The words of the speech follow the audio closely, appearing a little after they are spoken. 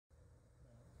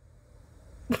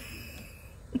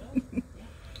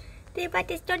They're about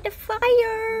to start the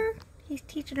fire. He's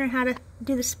teaching her how to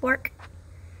do the spark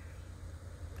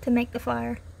to make the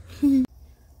fire.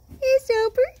 It's so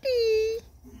pretty.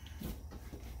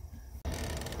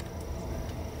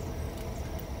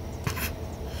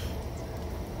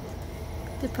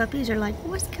 The puppies are like,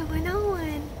 what's going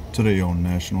on? Today on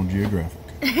National Geographic.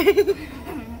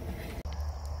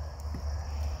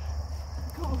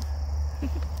 Cool.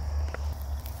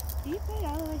 Do you put it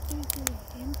all the way through to the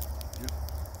end? Yep.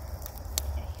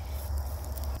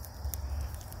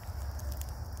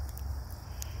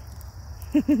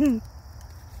 You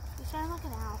sound like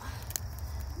an owl.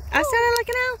 I sounded like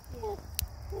an owl?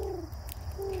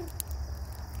 Yeah.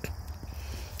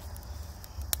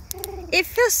 It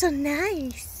feels so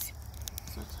nice.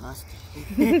 So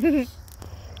toasty.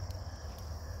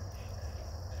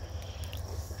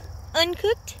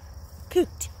 Uncooked?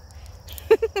 Cooked.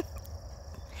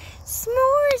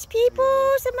 S'mores,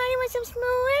 people! Somebody want some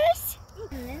s'mores?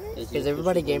 Because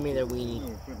everybody gave me their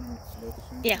weenie.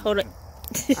 Yeah, hold it.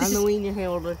 I'm the weenie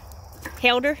holder.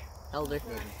 Helder? Elder.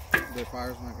 The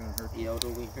fire's not going to hurt The older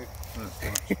wiener.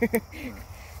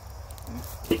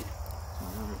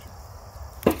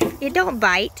 It don't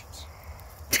bite.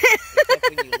 Except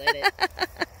when you let it.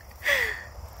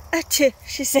 Achoo,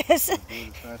 she says. Do it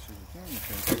as fast as you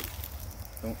can. Okay.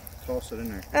 Don't toss it in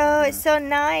there. Oh, it's so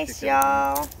nice,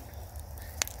 y'all.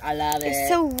 I love it. It's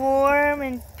so warm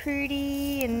and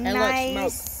pretty and And look,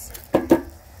 nice.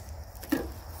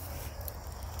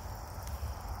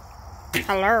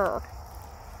 Hello.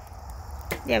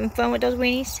 You having fun with those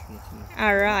weenies?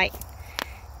 All right.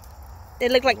 They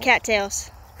look like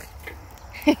cattails.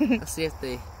 Let's see if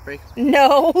they break.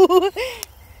 No.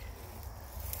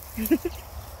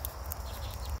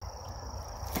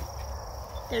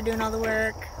 They're doing all the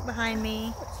work behind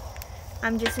me.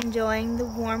 I'm just enjoying the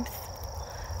warmth.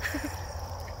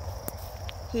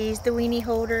 He's the weenie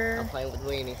holder. I'm playing with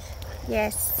weenies.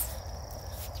 Yes.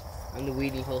 I'm the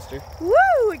weenie holster.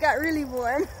 Woo! It got really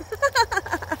warm.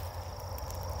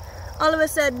 All of a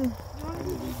sudden. I'm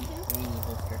the weenie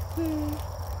holster.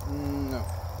 No.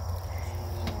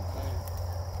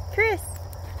 Chris.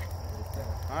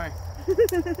 Hi.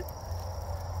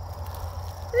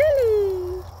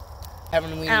 Lily.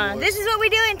 Having a weenie wars. This is what we're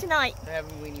doing tonight. They're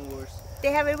having weenie wars.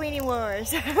 They have a weenie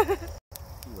wars. You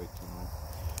wait too long.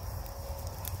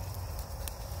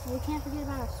 We can't forget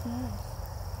about our s'mores.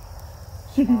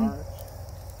 Smart.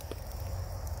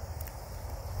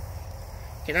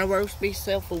 Can I roast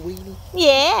myself a weenie?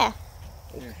 Yeah.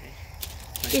 Okay.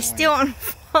 You're still on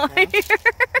fire. It's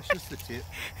just the tip.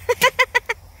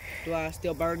 Do I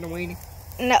still burn the weenie?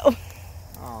 No.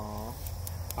 Aww.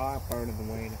 I like burning the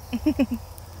weenie.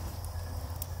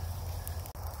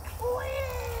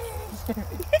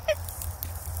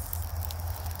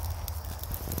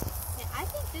 I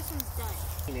think this one's done.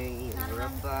 Not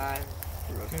around the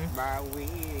Roast my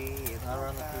weenie. Not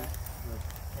around the food.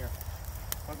 Here.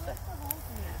 What's that?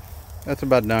 That's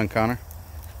about done, Connor.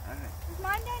 Is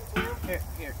mine done too?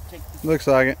 Here, take this. Looks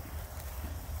like it.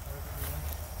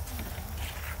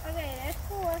 Okay, that's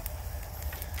 4.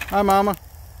 Hi, Mama.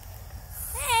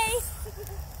 Hey!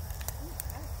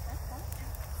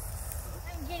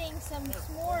 I'm getting some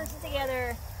s'mores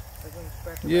together.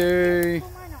 Yay.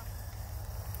 Pull mine off.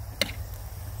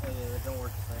 They don't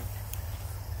work the same.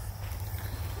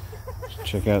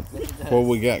 Check out what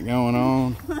we got going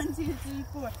on. 1, 2, 3,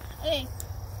 4. Hey,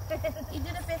 you do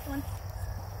the 5th one.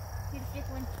 Do the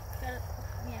 5th one. Got it.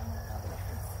 Yeah, I'm gonna do this.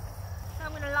 So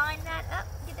I'm gonna line that up,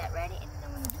 get that ready, and then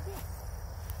I'm gonna do this.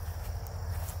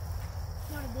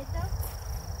 You know what I did though?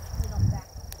 Put it on the back.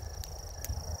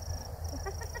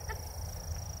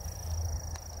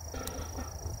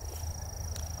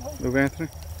 Luke Anthony?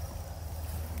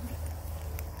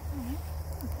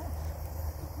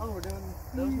 Oh, we're doing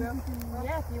those now?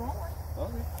 Yeah, if you want one.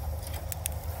 Okay.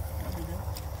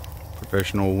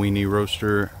 Professional weenie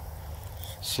roaster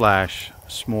 /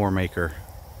 s'more maker.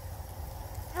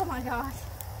 Oh my gosh.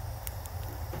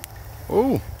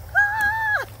 Oh,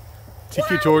 Ah!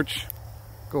 tiki torch.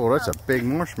 Cool, that's a big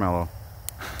marshmallow.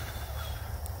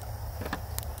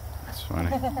 That's funny.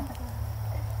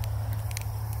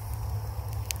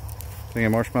 Think a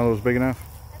marshmallow is big enough?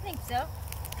 I think so.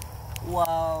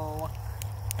 Whoa.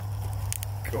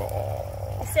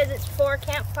 God. It says it's 4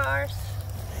 campfires.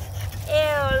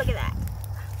 Ew, look at that.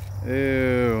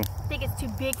 Ew. I think it's too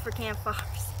big for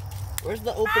campfires. Where's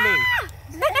the opening?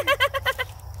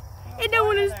 It don't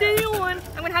want to stay on.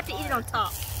 I'm gonna have to eat it on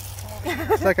top.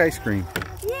 It's like ice cream.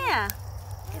 Yeah,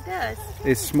 it does.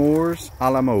 It's s'mores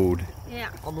a la mode.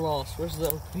 Yeah. I'm lost. Where's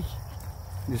the opening?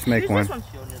 Just make Here's one.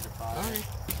 this one.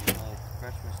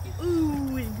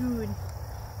 Ooh, it's good.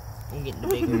 I'm getting the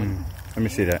big one. Let me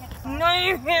see that. No,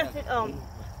 you can't sit on.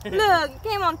 Look, it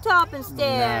came on top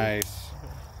instead. Nice.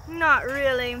 Not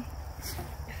really.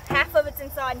 Half of it's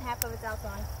inside and half of it's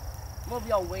outside. Move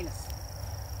y'all wings.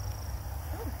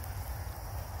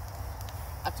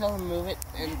 I tell them to move it,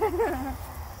 and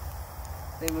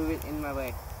they move it in my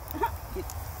way.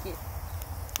 Get.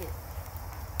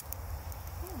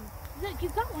 Look,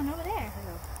 you've got one over there.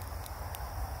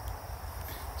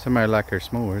 Somebody like her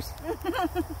s'mores.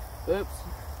 Oops.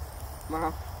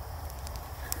 Mom.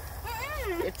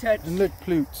 It touched. Look,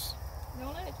 Ploots.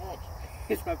 Don't let it touch.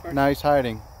 It's my first. Now he's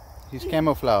hiding. He's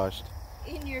camouflaged.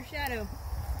 In your shadow.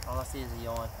 All I see is a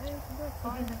yawn. Hey,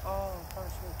 oh,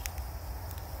 first.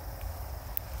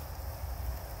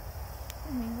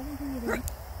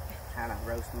 Kind of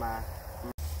roast my.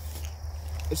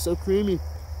 It's so creamy.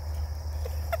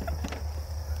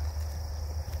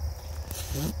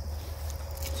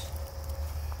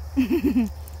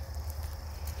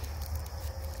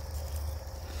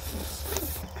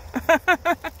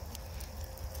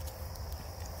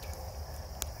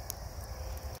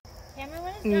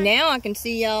 Now I can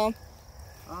see y'all.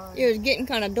 It was getting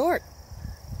kind of dark.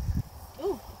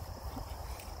 Ooh.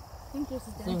 I think this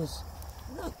is done.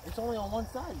 Look, it's only on one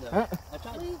side though. Huh? I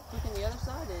tried cooking the other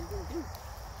side and it didn't do.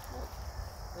 Look.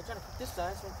 I tried to cook this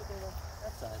side, so I'm cooking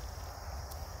that side.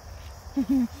 Oh,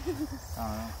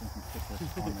 I don't think you put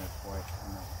this on there quite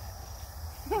enough.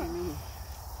 What do you mean?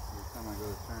 Every time I go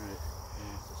to turn it, it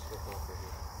wants to slip off of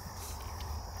here.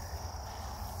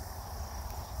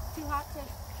 Too hot to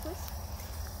push?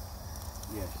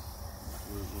 Yes.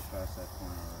 We're past that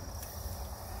point already.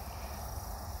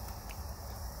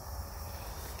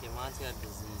 Yeah, mine's got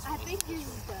disease. I think yours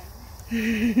is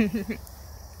done.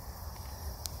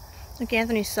 Look,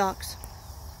 Anthony's socks.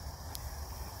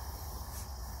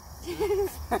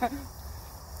 Oh,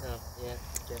 yeah,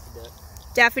 Daffy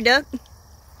Daffy Duck. Duck?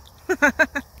 We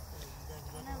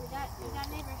got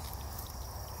neighbors.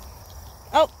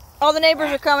 Oh, all the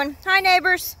neighbors are coming. Hi,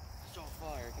 neighbors.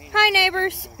 Hi,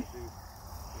 neighbors.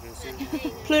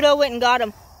 Pluto went and got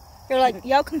them. They're like,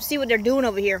 y'all come see what they're doing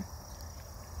over here.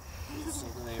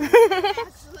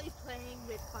 Actually playing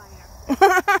with fire.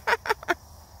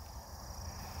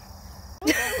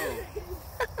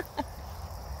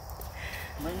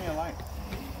 Bring me a light.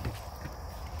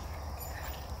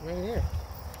 Right here.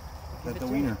 At the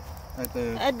wiener. At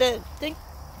the thing.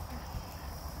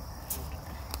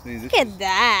 See, this Look at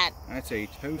that. That's a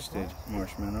toasted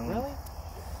marshmallow. Really?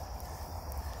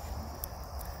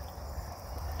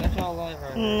 That's all I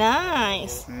heard.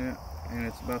 Nice. Yeah, and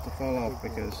it's about to fall off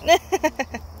because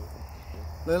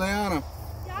Liliana,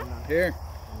 here.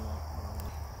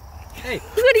 Hey.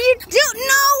 What are you doing?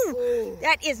 No!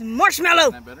 That is marshmallow.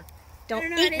 Isn't that better?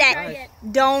 Don't eat that.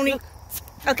 Don't eat.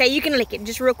 Okay, you can lick it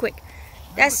just real quick.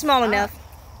 That's small enough.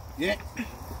 Yeah.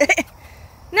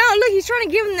 No, look, he's trying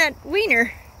to give him that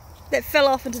wiener that fell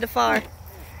off into the fire.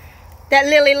 That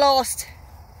Lily lost.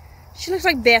 She looks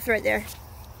like Beth right there.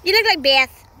 You look like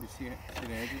Beth. You see it? See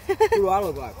the edges? Who I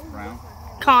look like? Brown.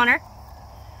 Connor.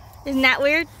 Isn't that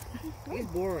weird? He's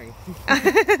boring.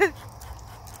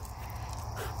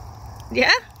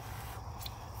 Yeah?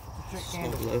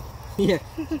 Yeah.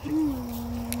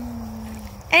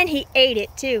 And he ate it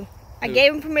too. I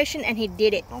gave him permission and he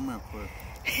did it. Don't milk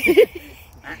it.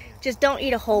 Just don't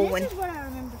eat a whole one. This is what I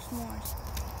remember s'mores.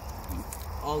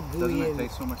 All gooey Doesn't it and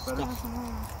taste so much better? stuff.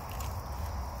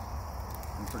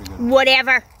 I'm pretty good.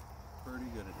 Whatever. Pretty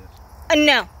good at this.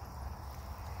 No.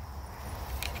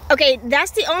 Okay,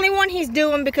 that's the only one he's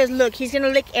doing because look, he's gonna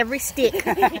lick every stick.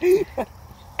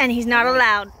 And he's not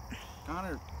allowed.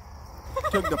 Connor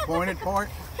took the pointed part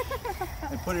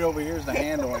and put it over here as the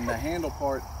handle, and the handle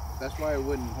part, that's why it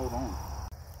wouldn't hold on.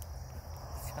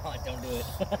 Oh, don't do it.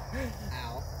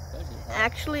 Ow.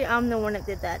 Actually, I'm the one that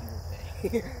did that.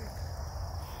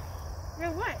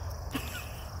 No, what?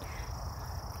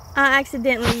 I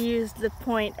accidentally used the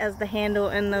point as the handle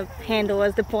and the handle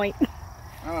as the point.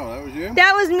 Oh, that was you?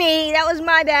 That was me. That was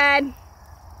my bad.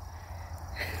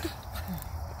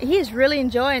 He is really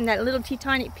enjoying that little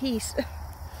tiny piece.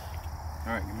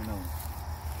 Alright, give me another one.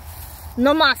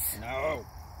 No mas. No.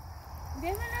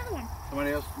 There's another one.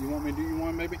 Somebody else, you want me to do you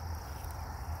one, baby?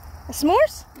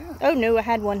 S'mores? Yeah. Oh no, I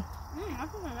had one. I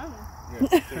want another one. Yeah,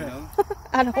 do another one?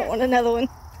 I don't want another one.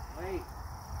 Wait.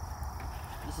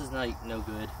 This is no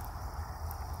good.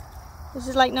 This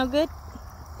is like no good?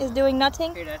 Is doing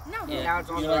nothing? Here, Dad. No. Yeah, now it's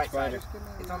on the right side.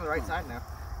 It's on the right side now.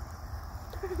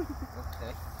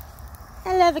 Okay.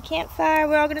 I love a campfire.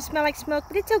 We're all gonna smell like smoke,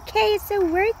 but it's okay. It's so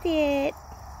worth it.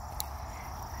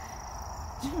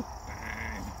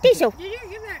 Diesel, Did you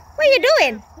give that? what are you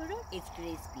doing? Pluto? It's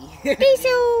crispy.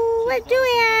 Bisu, what's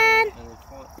doing?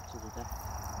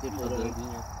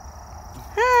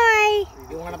 Hi.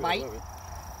 You want a bite?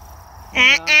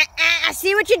 I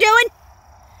see what you're doing.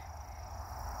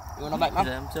 You want a bite, Mom?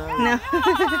 No.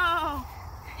 Oh.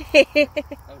 Oh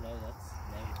no, that's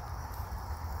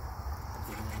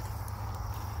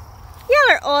Y'all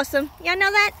are awesome. Y'all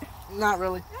know that? not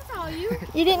really. That's all you.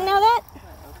 You didn't know that?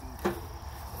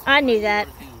 I knew that.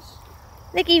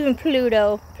 Look, even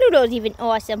Pluto. Pluto's even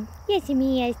awesome. Yes, he is.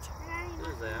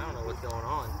 Seriously, I don't know what's going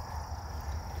on.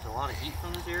 There's a lot of heat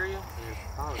from this area, and there's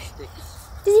a lot of sticks.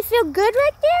 Does he feel good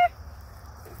right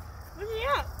Where's he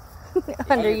at? there?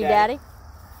 Under you, Daddy.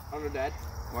 Under Dad.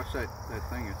 Watch that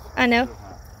thing. It's I know. so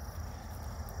hot.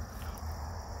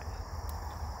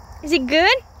 Is it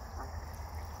good?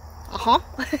 Uh-huh.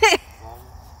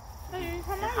 Hey,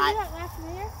 how long did that last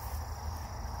year?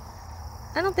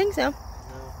 I don't think so. No.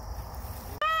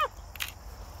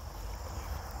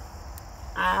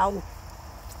 Ow.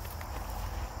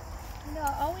 You know, I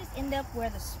always end up where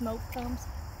the smoke comes.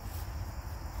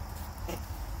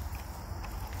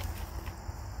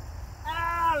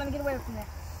 Ah, let me get away from there.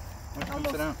 Why don't you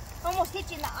sit down? Almost hit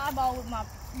you in the eyeball with my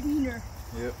wiener.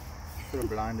 Yep. Could have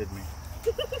blinded me.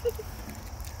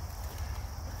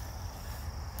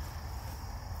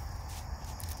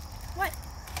 What?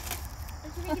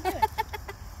 What do you think you're doing?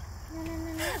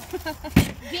 No.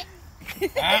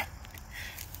 Get.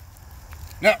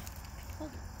 No.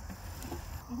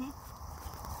 Mhm.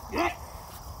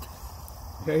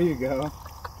 There you go.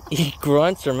 He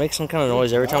grunts or makes some kind of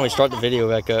noise every time we start the video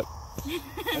back up.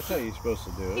 That's how you're supposed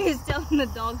to do He it. was telling the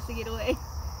dogs to get away.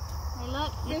 Hey,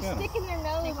 look, they're at 'em. sticking their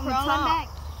nose They're on the crawling top back.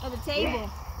 of the table.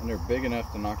 And they're big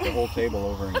enough to knock the whole table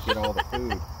over and get all the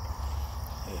food.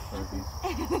 Little turkeys.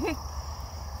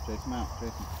 Chase them out.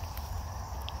 Chase them.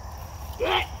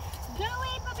 Go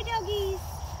away, puppy doggies.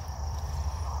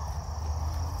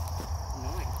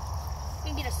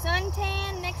 Gonna get a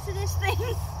suntan next to this thing.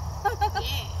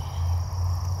 Yeah.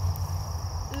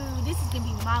 Ooh, this is gonna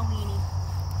be my weenie.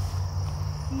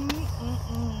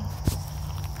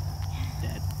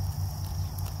 Dad.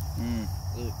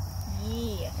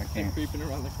 Yeah. I can't. Creeping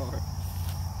around the car.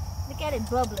 Look at it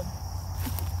bubbling.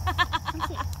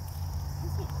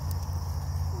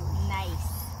 Nice.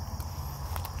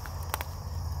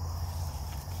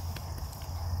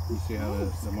 You see how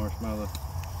the marshmallow,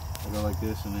 they go like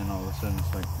this, and then all of a sudden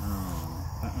it's like,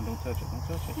 don't touch it, don't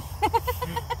touch it.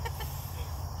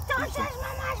 Don't touch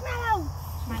my marshmallow.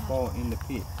 It's gonna fall in the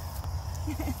pit.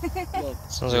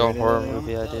 Sounds like a horror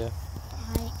movie idea.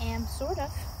 I am sort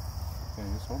of. Okay,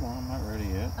 just hold on, I'm not ready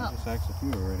yet. Oh. I just asked if you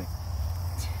were ready.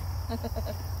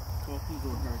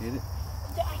 Get it?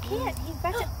 I can't. He's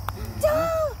about to.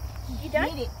 Don't. You done?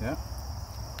 Eat it. Yeah.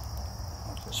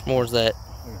 S'mores that.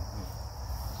 Look at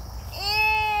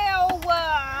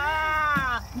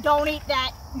Ew. Don't eat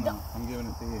that. it. No, I'm giving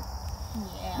it to you.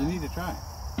 Yeah. You need to try it.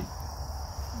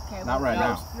 Okay, Not well, right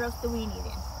now. roast the weenie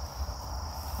then.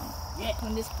 Yeah.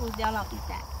 When this cools down, I'll eat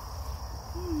that.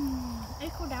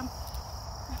 It cool down.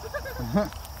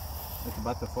 It's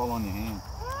about to fall on your hand.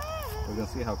 We're gonna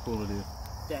see how cool it is.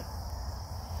 Dad.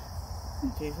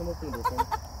 Can you come up and do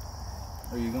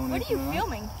Are you going What in are you tonight?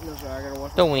 filming? No, sir, I gotta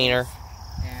wash The wiener.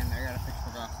 and I gotta fix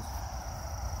my glasses.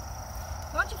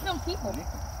 Why don't you film people?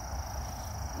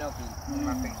 No, because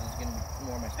my face is gonna be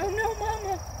more messed Oh up. no,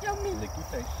 Mama. Don't me. Lick your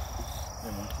face.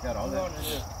 Yeah, man, you got all I'm that. going to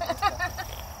do.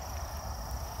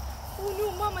 Oh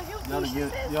no, Mama, help You ought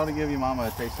me. to give your mama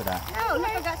a taste of that. No, look,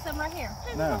 I got some right here.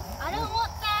 No. I don't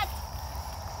want that.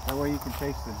 That way you can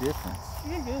taste the difference.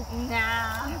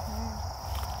 Nah.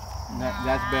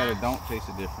 That's better. Don't taste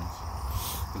the difference.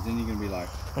 Because then you're going to be like,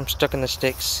 I'm stuck in the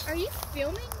sticks. Are you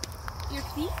filming your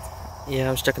feet? Yeah,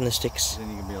 I'm stuck in the sticks. then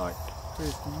you can be like,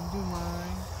 Chris, can you do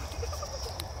mine?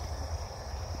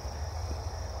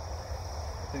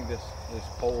 I think this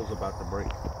pole's about to break.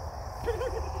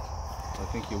 I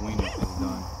think your wiener is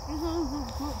done.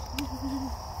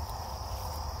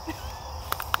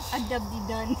 I dubbed you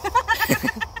done.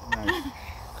 Nice.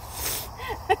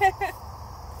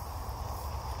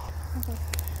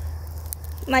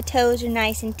 My toes are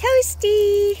nice and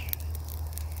toasty.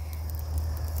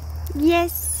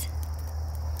 Yes.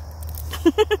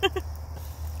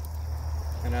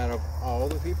 And out of all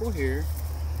the people here,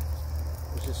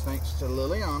 this is thanks to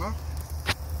Liliana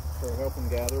for helping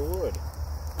gather wood.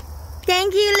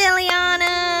 Thank you,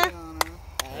 Liliana. Liliana,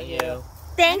 Thank you.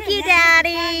 Thank you, Daddy.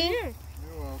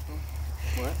 you're welcome.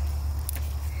 What?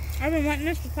 I've been wanting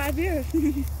this for 5 years.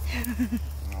 And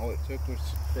all it took was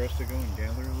for us to go and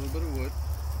gather a little bit of wood.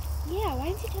 Yeah, why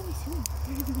didn't you tell me sooner?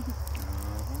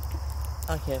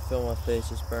 Uh-huh. I can't feel my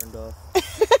face, it's burned off.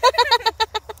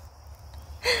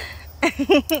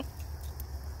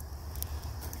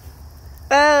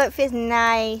 Oh, it feels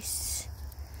nice.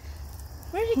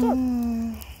 Where did he go?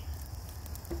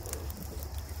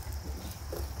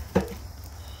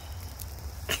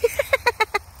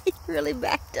 He's really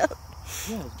backed up.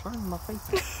 Yeah, it's burning my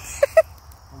face out.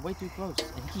 I'm way too close.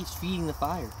 And he keeps feeding the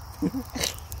fire.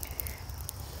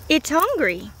 It's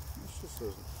hungry. It's just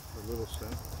a little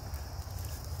stuff.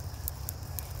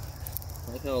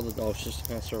 I like how all the dogs just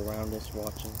kind of surround us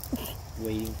watching,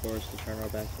 waiting for us to turn our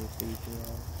backs and feed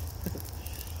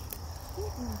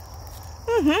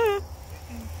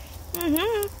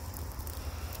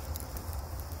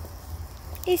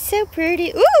It's so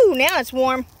pretty. Ooh, now it's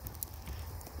warm.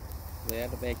 They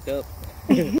had to back up.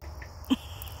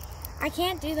 I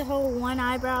can't do the whole one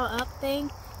eyebrow up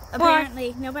thing.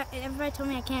 Apparently, everybody told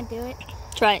me I can't do it.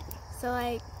 Try it. So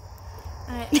like,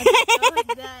 I just go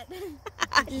like that.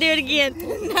 Do it again.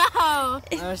 No.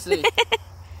 Honestly,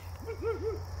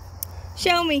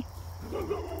 Show me.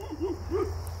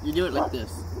 you do it like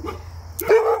this.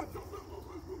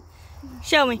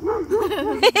 Show me. Don't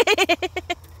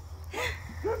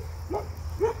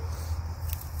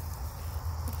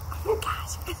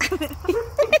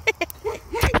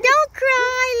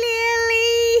cry,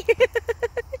 Lily.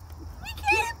 We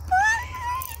can't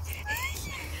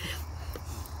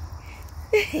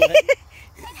What?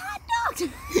 Like hot dogs. I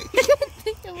couldn't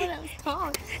think of what I was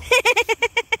called.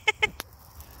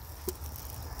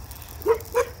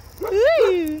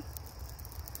 Ooh.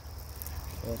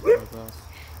 Eyebrows.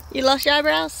 You lost your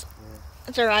eyebrows? Yeah.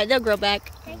 That's alright, they'll grow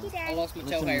back. Thank you, I Dad. lost my At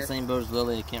toe least I'm hair. in the same boat as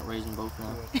Lily. I can't raise them both now.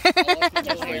 I lost my toe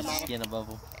Just hair, raise the Mom. skin above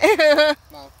them.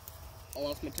 Mom, I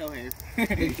lost my toe hair.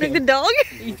 Like the dog?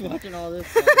 He's watching all this.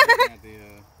 The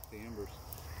embers.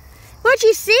 What'd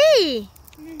you see?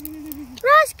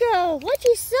 Roscoe, what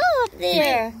you saw up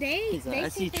there? He's like, I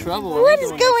see think trouble. What is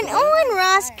going on,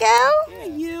 Roscoe? Yeah,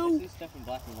 you. I see stuff in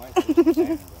black and white.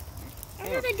 I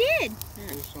thought I did.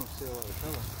 Just don't see a lot of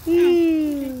color.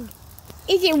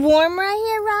 Is it warm right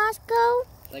here, Roscoe?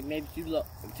 Like maybe too low.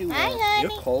 Too Hi, low. honey.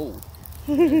 You're cold.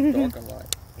 It's dark a lot.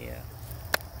 Yeah.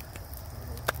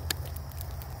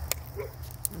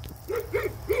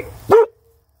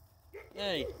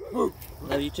 Hey.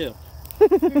 Love you too.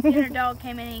 This inner dog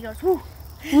came in and he goes, whoo.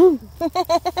 Oh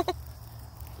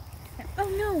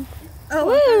no. Oh, I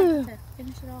Woo. thought to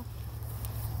finish it off.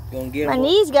 Go and get My him.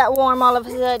 knees got warm all of a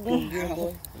sudden. Get him,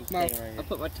 boy. He's Mom, staying right I here.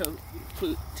 put my toe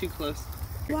too close.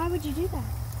 Why would you do that?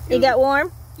 You got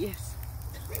warm? Yes.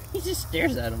 He just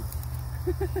stares at him.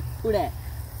 Who that?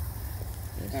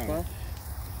 This Oh. one?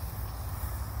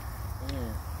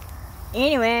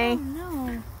 Anyway. Oh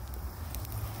no.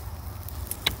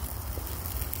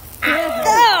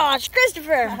 Oh, it's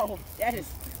Christopher. Oh, that is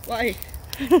why.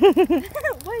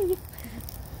 Wait.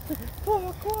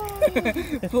 Pourquoi?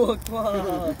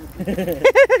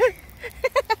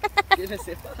 Je ne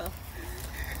sais pas.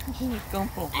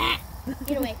 Comprends.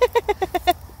 Get away.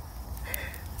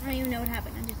 I don't even know what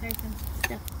happened. I just heard some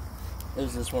stuff. It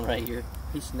was this one right here.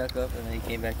 He snuck up and then he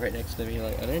came back right next to me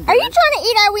like, I didn't do Are you it. trying to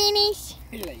eat our weenies?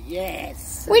 He's like,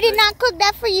 yes. We did not cook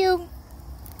that for you.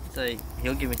 So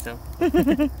he'll give me some.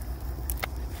 It'd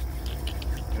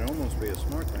almost be a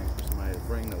smart thing for somebody to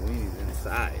bring the weenies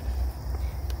inside.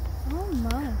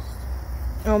 Almost.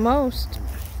 Almost.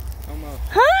 Almost.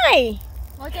 Hi.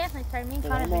 Well, definitely turn me and But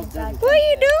Connor almost inside. didn't. What are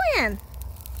you doing?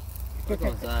 Look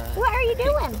on side. What are you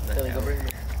doing? Lily, go bring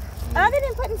me. Other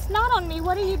than putting snot on me,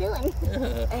 what are you doing?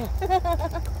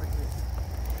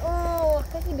 Oh,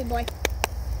 cookie big boy.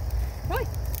 What?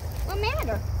 What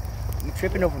matter? You're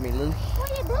tripping over me, Lily. What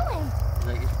are you doing?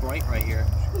 Like, it's bright right here.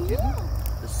 Yeah.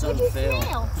 The sun What'd you fell.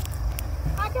 smell?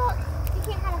 Hot dog. You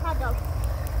can't have a hot dog.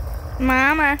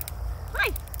 Mama. Hi.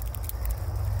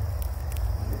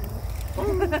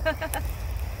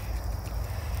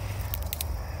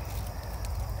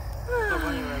 Go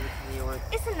running rabbits in New York.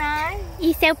 It's a nine.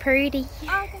 You're so pretty.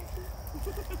 Oh, thank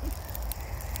you.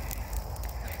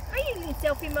 Are you in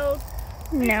selfie mode?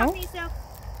 No. Are you yourself?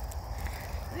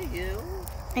 Thank you.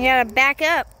 I gotta back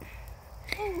up.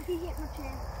 Oh, he hit my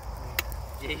chair.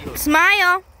 Yeah, you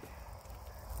Smile.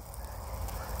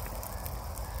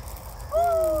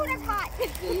 Ooh, that's hot.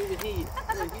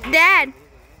 Dad,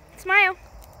 smile.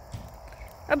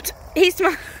 He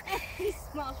smiled. He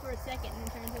smiles for a second and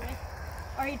then turns away.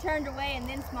 Or he turned away and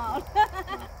then smiled.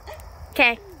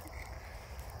 Okay.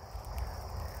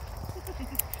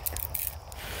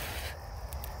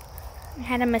 I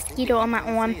had a mosquito on my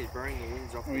arm.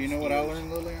 Well, you know what I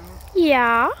learned, Liliana?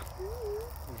 Yeah.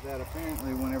 Is that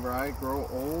apparently whenever I grow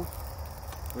old,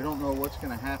 we don't know what's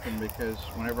going to happen because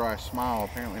whenever I smile,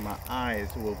 apparently my eyes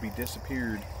will be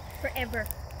disappeared. Forever.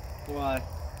 Why?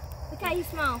 Look how you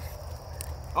smile.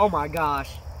 Oh my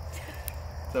gosh.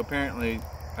 So apparently,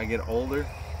 I get older,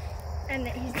 And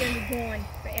that he's gonna be gone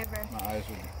forever. my eyes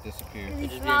would disappear. And he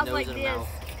Just be a smiles nose like and a this. mouth.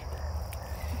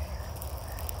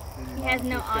 He has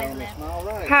no eyes left. Smile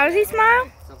right. How does he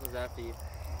smile? Something's after you.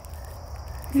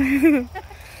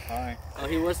 Hi. Oh,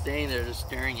 he was staying there just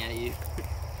staring at you.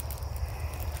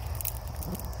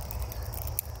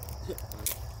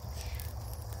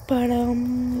 But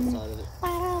Outside of it.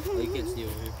 Oh, you can't see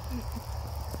over here.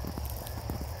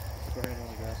 It's right on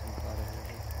the grass on the side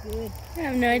over here. I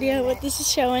have no idea what this is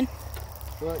showing.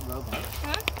 What, bro?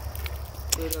 Huh?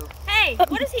 Pluto. Hey,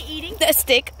 what is he eating? The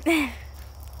stick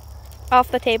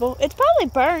off the table. It's probably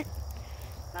burnt.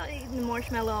 Probably eating the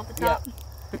marshmallow off the top.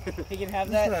 He can have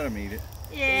Just let him eat it.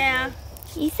 Yeah.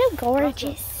 He's so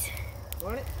gorgeous.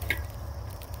 Want it?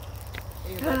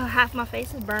 Half my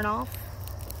face is burnt off.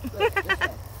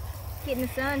 Getting the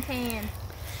sun tan.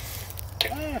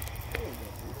 Apparently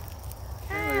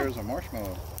there's a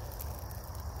marshmallow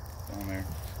down there.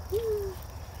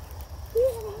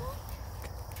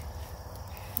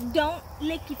 Don't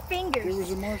lick your There fingers.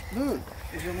 was a marshmallow. Look,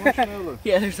 there's a marshmallow.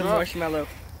 Yeah, there's a marshmallow.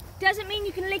 Doesn't mean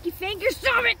you can lick your fingers.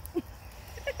 Stop it.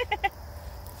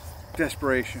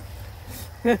 Desperation.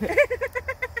 What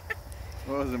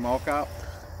was it, mall cop?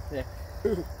 Yeah.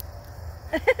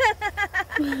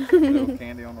 Little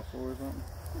candy on the floor or something?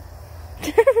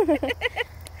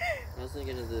 I was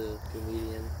thinking of the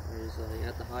comedian where he's like, I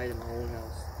have to hide in my own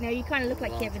house. No, you kind of look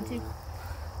like Kevin too.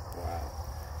 Wow.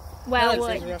 Well,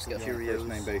 what? First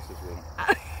name basis with him.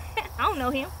 I don't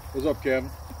know him. What's up, Kevin?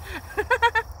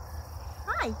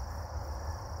 Hi.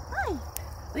 Hi.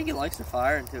 I think he likes the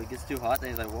fire until it gets too hot, then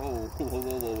he's like, whoa, whoa,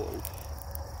 whoa, whoa, whoa.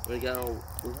 When it got all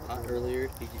hot earlier,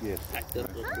 he just packed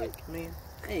up real quick. Man,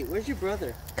 hey, where's your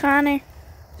brother? Connor.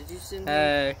 Did you send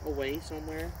him away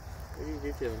somewhere? What did you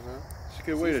do to him, huh? It's a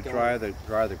good way to dry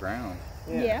the ground,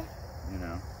 Yeah. you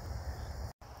know.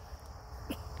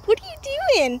 What are you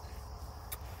doing?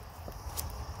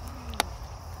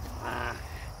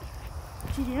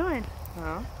 What you doing?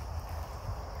 Huh?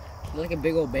 You're like a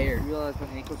big old bear. You realize my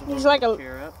ankles are He's like a up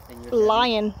and you're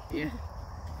lion. Yeah.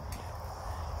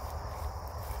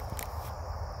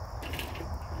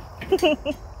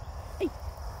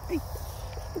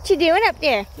 What you doing up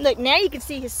there? Look, now you can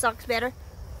see his socks better.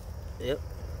 Yep.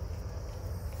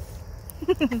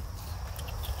 What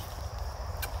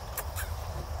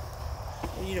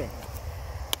are you doing?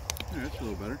 Yeah, that's a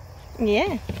little better.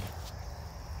 Yeah.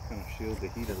 Kind of shield the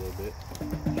heat a little bit.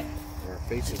 Or our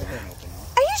faces aren't melting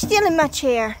off. Are you stealing my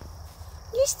chair?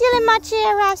 You stealing my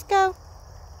chair, Roscoe?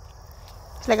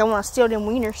 It's like I want to steal them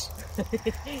wieners. Let me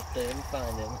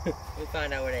find them. Let me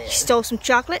find out where they You are. stole some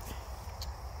chocolate?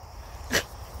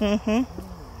 Mm-hmm.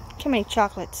 How many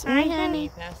chocolates? Can you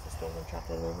pass the stolen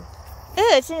chocolate over? Ew,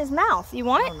 it's in his mouth. You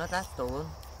want No, not that stolen.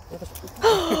 it?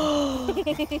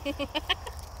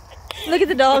 Look at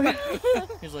the dog.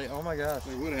 He's like, oh my gosh.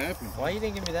 Wait, what happened? Why you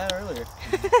didn't give me that earlier?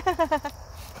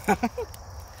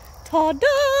 Ta-da!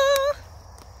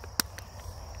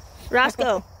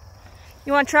 Roscoe,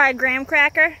 you want to try a graham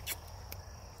cracker?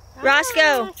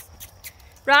 Roscoe.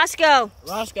 Roscoe.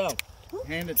 Roscoe.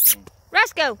 Hand it to him.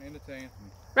 Roscoe. Hand it to Anthony.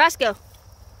 Roscoe.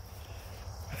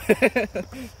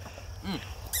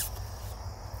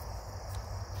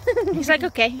 He's like,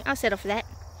 okay, I'll settle for that.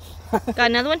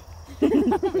 Got another one?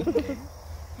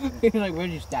 He's like,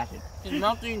 where'd you stash it? It's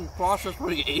melting process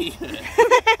for you eat.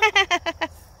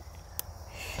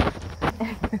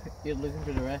 You're looking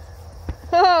for the rest?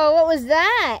 Oh, what was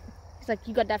that? He's like,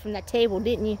 you got that from that table,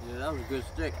 didn't you? Yeah, that was a good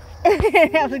stick.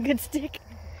 That was a good stick.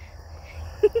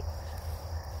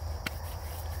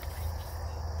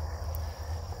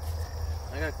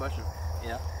 I got a question.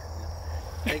 Yeah.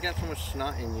 They got so much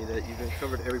snot in you that you've been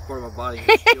covered every part of my body.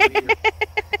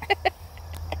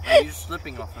 You're just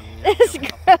slipping off of me. It's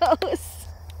gross.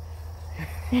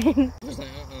 Just like,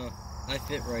 I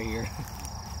fit right here.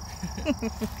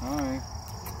 Hi.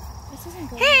 This isn't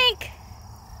good. Hank!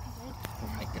 Oh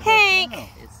my God. Hank! Wow.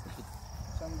 It's,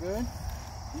 Something good?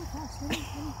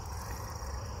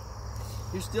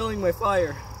 you're stealing my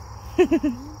fire.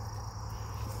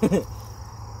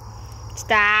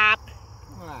 Stop.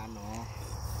 Ah, no.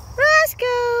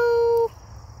 Roscoe!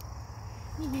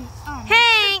 Oh,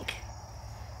 Hank!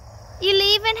 You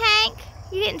leaving, Hank?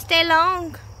 You didn't stay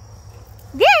long.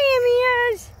 There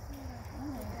he is!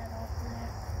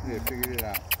 Yeah, figured it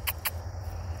out.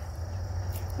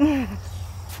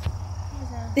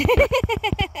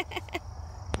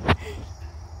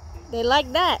 They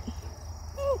like that.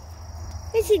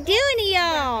 What's he doing to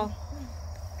y'all?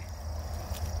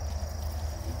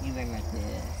 You went like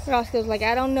this. Roscoe's like,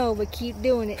 I don't know, but keep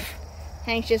doing it.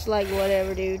 Hank's just like,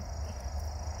 whatever, dude.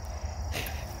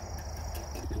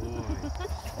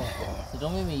 So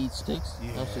don't make me eat sticks.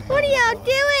 Yeah. What are y'all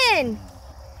doing?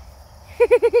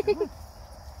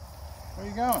 Where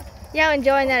you going? Y'all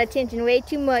enjoying that attention way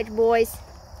too much, boys.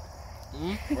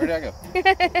 Where'd I go?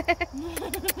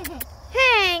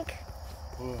 Hank!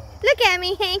 Boy. Look at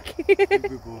me, Hank.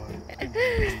 Good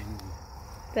boy.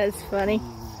 That's funny.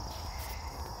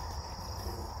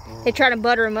 They're trying to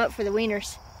butter him up for the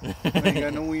wieners. Ain't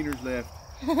got no wieners left.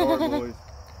 Sorry, boys.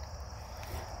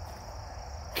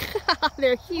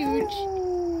 They're huge.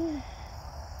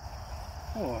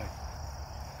 Boy.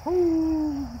 Oh,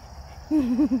 no.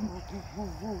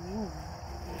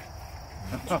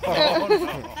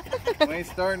 We ain't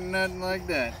starting nothing like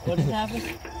that. What just happened?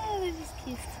 Oh, they just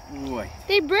kissed. Boy.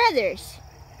 They're brothers.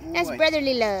 That's Boy.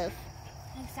 brotherly love.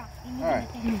 Oh, stop. All right.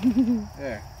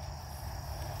 There.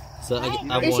 So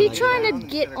Is he trying to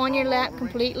get on your lap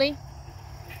completely?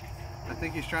 I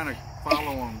think he's trying to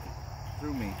follow him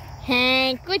through me.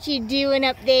 Hank, what you doing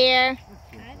up there?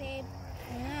 Hi, babe.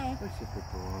 Wow. That's a good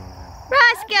boy.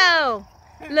 Roscoe!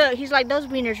 Look, he's like, those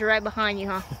wieners are right behind you,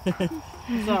 huh?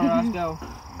 What's up, Roscoe?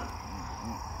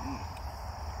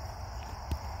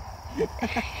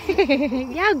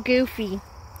 Y'all goofy.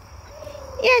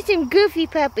 Yeah, some goofy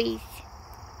puppies.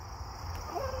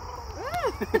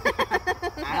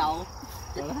 Ow.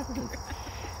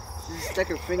 She stuck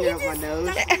her finger up my nose.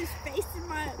 Stuck his face in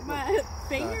my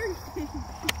finger.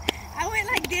 I went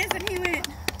like this and he went.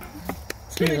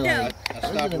 I I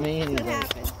stopped, mean, What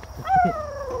happened?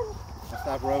 I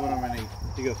stopped rubbing him and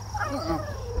he goes,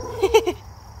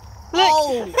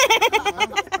 Look.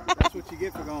 That's what you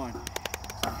get for going.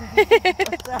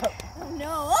 Oh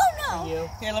no! Oh no!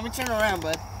 Here, let me turn around,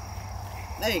 bud.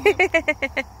 There you go.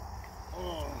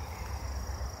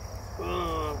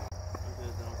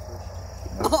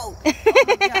 Oh my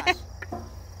gosh.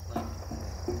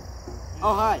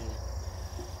 Oh, hi.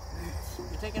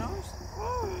 You taking ours?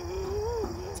 Oh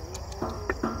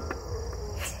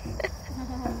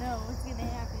no! What's gonna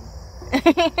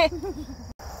happen?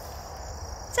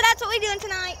 So that's what we're doing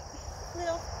tonight.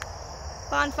 Little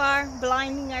bonfire,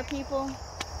 blinding our people.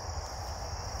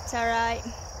 It's alright.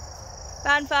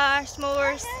 Bonfire,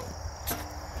 s'mores,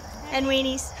 and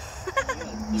weenies.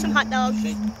 Some hot dogs.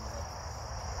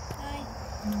 Hi.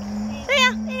 So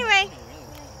yeah, anyway.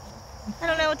 I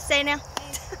don't know what to say now.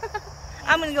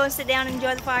 I'm gonna go and sit down and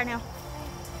enjoy the fire now.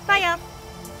 Bye y'all.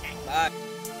 Bye.